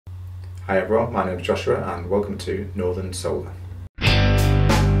Hi everyone, my name is Joshua and welcome to Northern Solar.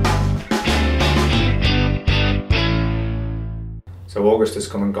 So August has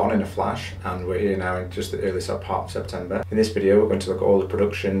come and gone in a flash and we're here now in just the early part of September. In this video we're going to look at all the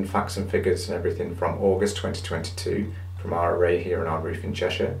production, facts and figures and everything from August 2022 from our array here on our roof in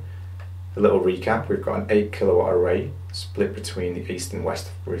Cheshire. A little recap, we've got an 8 kilowatt array split between the east and west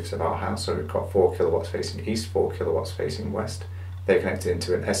roofs of our house. So we've got 4 kilowatts facing east, 4 kilowatts facing west. They're connected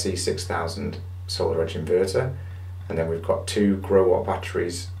into an SE6000 SolarEdge inverter, and then we've got 2 Growatt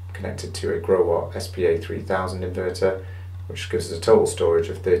batteries connected to a Growatt SPA 3000 inverter, which gives us a total storage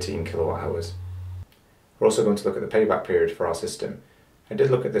of 13 kilowatt hours. We're also going to look at the payback period for our system. I did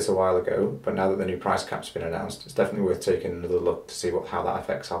look at this a while ago, but now that the new price cap's been announced, it's definitely worth taking another look to see how that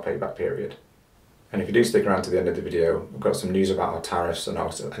affects our payback period. And if you do stick around to the end of the video, we've got some news about our tariffs and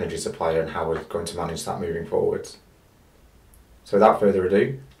our energy supplier and how we're going to manage that moving forwards. So without further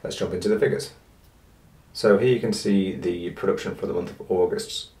ado, let's jump into the figures. So here you can see the production for the month of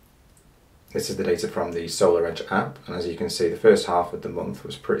August. This is the data from the SolarEdge app, and as you can see the first half of the month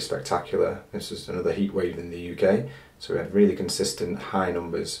was pretty spectacular. This was another heat wave in the UK, so we had really consistent high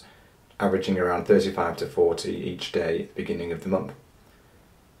numbers, averaging around 35 to 40 each day at the beginning of the month.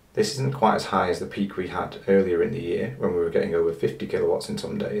 This isn't quite as high as the peak we had earlier in the year when we were getting over 50 kilowatts in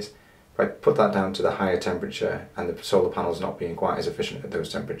some days. But I put that down to the higher temperature and the solar panels not being quite as efficient at those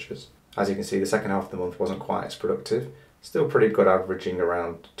temperatures. As you can see, the second half of the month wasn't quite as productive. Still pretty good, averaging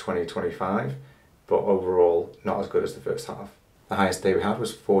around 20-25, but overall not as good as the first half. The highest day we had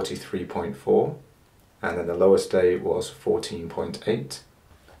was 43.4, and then the lowest day was 14.8.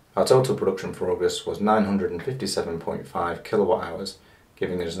 Our total production for August was 957.5 kilowatt hours,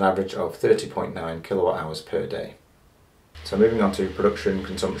 giving us an average of 30.9 kilowatt hours per day. So moving on to production,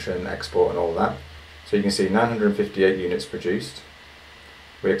 consumption, export and all that. So you can see 958 units produced.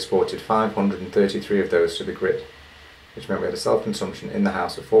 We exported 533 of those to the grid, which meant we had a self-consumption in the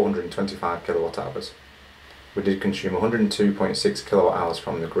house of 425 kilowatt hours. We did consume 102.6 kilowatt hours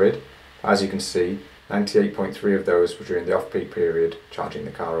from the grid. As you can see, 98.3 of those were during the off-peak period, charging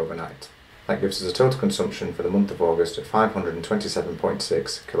the car overnight. That gives us a total consumption for the month of August of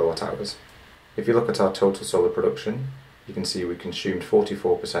 527.6 kilowatt hours. If you look at our total solar production, you can see we consumed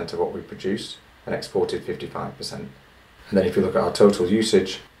 44% of what we produced and exported 55%. And then if you look at our total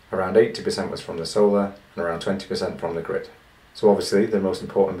usage, around 80% was from the solar and around 20% from the grid. So obviously the most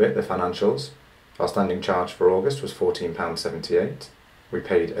important bit, the financials. Our standing charge for August was £14.78. We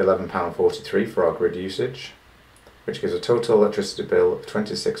paid £11.43 for our grid usage, which gives a total electricity bill of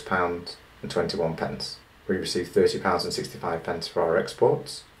 £26.21. We received £30.65 for our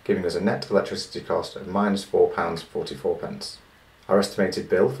exports, giving us a net electricity cost of -£4.44. Our estimated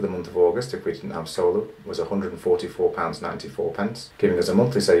bill for the month of August, if we didn't have solar, was £144.94, giving us a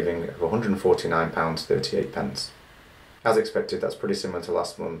monthly saving of £149.38. As expected, that's pretty similar to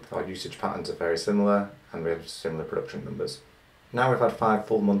last month. Our usage patterns are very similar and we have similar production numbers. Now we've had 5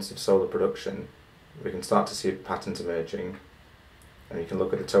 full months of solar production, we can start to see patterns emerging, and you can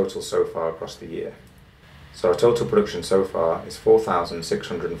look at the total so far across the year. So our total production so far is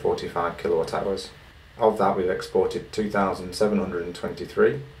 4,645 kilowatt hours. Of that we've exported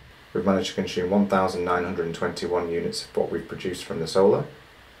 2,723. We've managed to consume 1,921 units of what we've produced from the solar.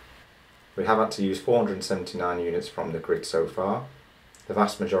 We have had to use 479 units from the grid so far. The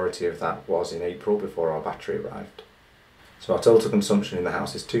vast majority of that was in April before our battery arrived. So our total consumption in the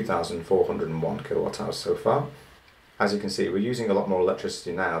house is 2,401 kilowatt hours so far. As you can see, we're using a lot more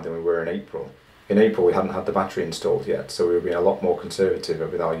electricity now than we were in April. In April we hadn't had the battery installed yet, so we were being a lot more conservative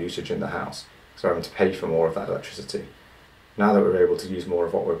with our usage in the house, so we're having to pay for more of that electricity. Now that we're able to use more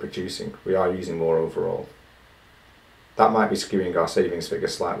of what we're producing, we are using more overall. That might be skewing our savings figure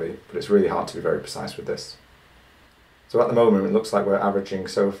slightly, but it's really hard to be very precise with this. So at the moment it looks like we're averaging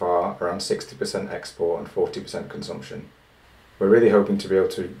so far around 60% export and 40% consumption. We're really hoping to be able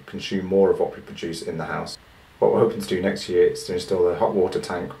to consume more of what we produce in the house. What we're hoping to do next year is to install a hot water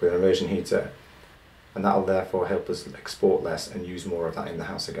tank with an immersion heater, and that will therefore help us export less and use more of that in the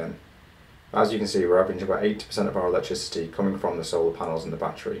house again. As you can see, we're averaging about 80% of our electricity coming from the solar panels and the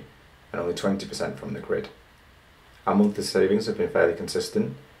battery, and only 20% from the grid. Our monthly savings have been fairly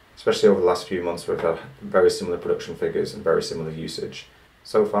consistent, especially over the last few months we've had very similar production figures and very similar usage.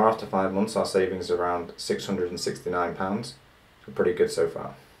 So far, after 5 months, our savings are around £669, so pretty good so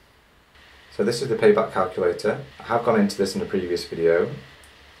far. So this is the payback calculator. I have gone into this in a previous video,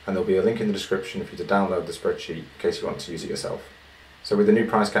 and there'll be a link in the description for you to download the spreadsheet in case you want to use it yourself. So with the new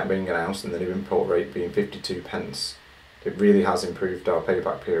price cap being announced and the new import rate being 52p, it really has improved our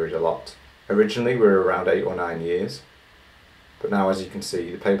payback period a lot. Originally we were around 8 or 9 years, but now as you can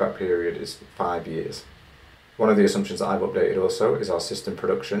see the payback period is 5 years. One of the assumptions that I've updated also is our system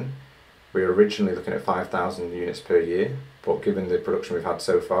production. We were originally looking at 5,000 units per year, but given the production we've had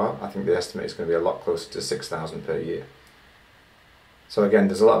so far, I think the estimate is going to be a lot closer to 6,000 per year. So again,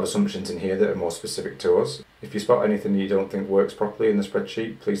 there's a lot of assumptions in here that are more specific to us. If you spot anything you don't think works properly in the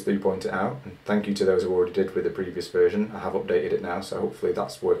spreadsheet, please do point it out. And thank you to those who already did with the previous version. I have updated it now, so hopefully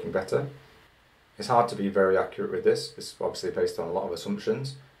that's working better. It's hard to be very accurate with this. It's obviously based on a lot of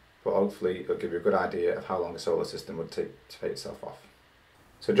assumptions, but hopefully it'll give you a good idea of how long a solar system would take to pay itself off.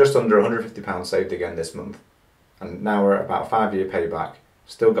 So just under £150 saved again this month, and now we're at about a 5-year payback.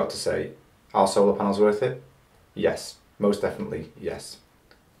 Still got to say, are solar panels worth it? Yes, most definitely yes.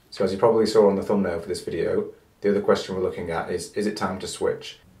 So as you probably saw on the thumbnail for this video, the other question we're looking at is it time to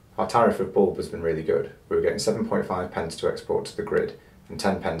switch? Our tariff of bulb has been really good. We were getting 7.5 pence to export to the grid and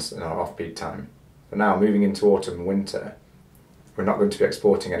 10 pence in our off-peak time. But now moving into autumn and winter, we're not going to be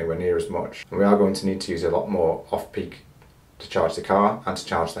exporting anywhere near as much, and we are going to need to use a lot more off-peak to charge the car and to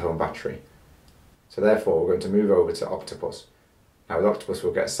charge the home battery. So therefore we're going to move over to Octopus. Now with Octopus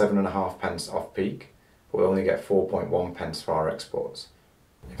we'll get 7.5 pence off peak, but we'll only get 4.1 pence for our exports.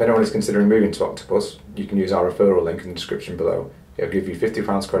 If anyone is considering moving to Octopus, you can use our referral link in the description below. It'll give you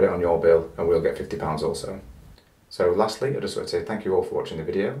 £50 credit on your bill, and we'll get £50 also. So lastly, I just want to say thank you all for watching the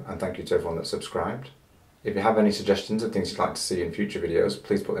video, and thank you to everyone that subscribed. If you have any suggestions of things you'd like to see in future videos,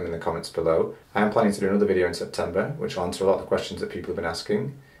 please put them in the comments below. I am planning to do another video in September, which will answer a lot of the questions that people have been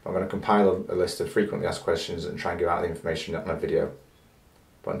asking. I'm going to compile a list of frequently asked questions and try and give out the information on a video.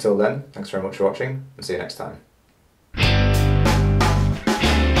 But until then, thanks very much for watching, and see you next time.